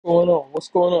going on? What's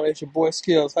going on? It's your boy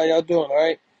Skills. How y'all doing? All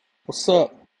right. What's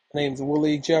up? My name's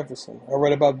Willie Jefferson. I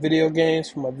write about video games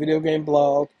from my video game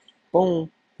blog. Boom,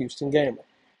 Houstongamer.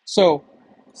 So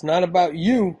it's not about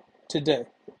you today.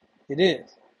 It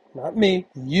is not me.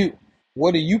 You.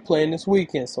 What are you playing this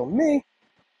weekend? So me.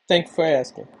 Thank you for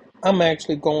asking. I'm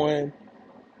actually going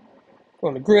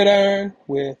on the gridiron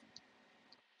with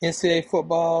NCAA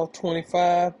Football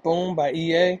 25, boom, by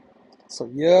EA. So,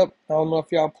 yep, I don't know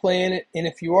if y'all playing it. And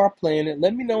if you are playing it,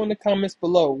 let me know in the comments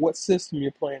below what system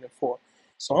you're playing it for.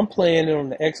 So, I'm playing it on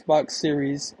the Xbox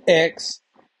Series X.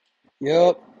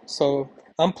 Yep. So,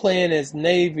 I'm playing as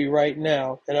Navy right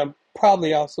now. And I'm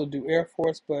probably also do Air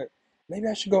Force, but maybe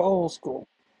I should go old school.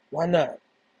 Why not?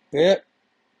 Yep.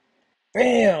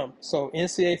 Bam! So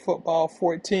NCAA Football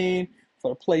 14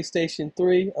 for the PlayStation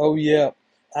 3. Oh, yeah.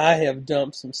 I have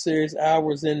dumped some serious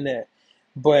hours in that.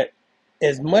 But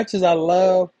as much as I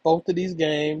love both of these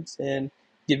games and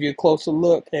give you a closer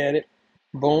look at it,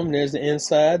 boom, there's the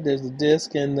inside, there's the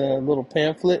disc and the little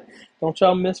pamphlet. Don't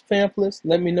y'all miss pamphlets?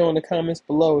 Let me know in the comments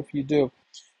below if you do.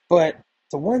 But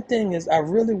the one thing is I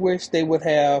really wish they would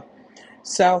have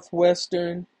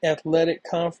Southwestern Athletic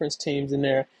Conference teams in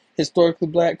there, historically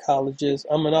black colleges.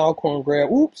 I'm an Alcorn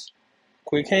grad. Oops.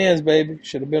 Quick hands, baby.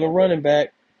 Should have been a running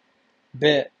back.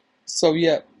 Bet. So,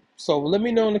 yeah. So, let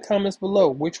me know in the comments below.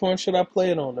 Which one should I play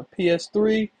it on? The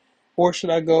PS3 or should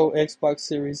I go Xbox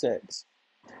Series X?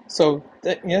 So,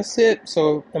 that's it.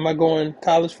 So, am I going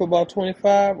college football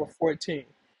 25 or 14?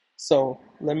 So,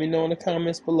 let me know in the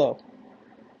comments below.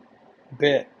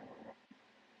 Bet.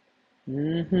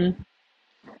 Mm-hmm.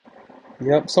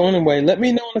 Yep. So anyway, let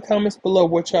me know in the comments below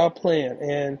what y'all playing.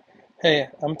 And hey,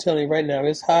 I'm telling you right now,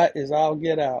 it's hot as I'll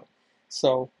get out.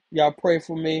 So y'all pray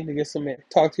for me to get some in.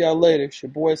 Talk to y'all later. It's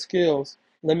your boy Skills.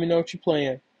 Let me know what you're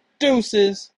playing. Deuces.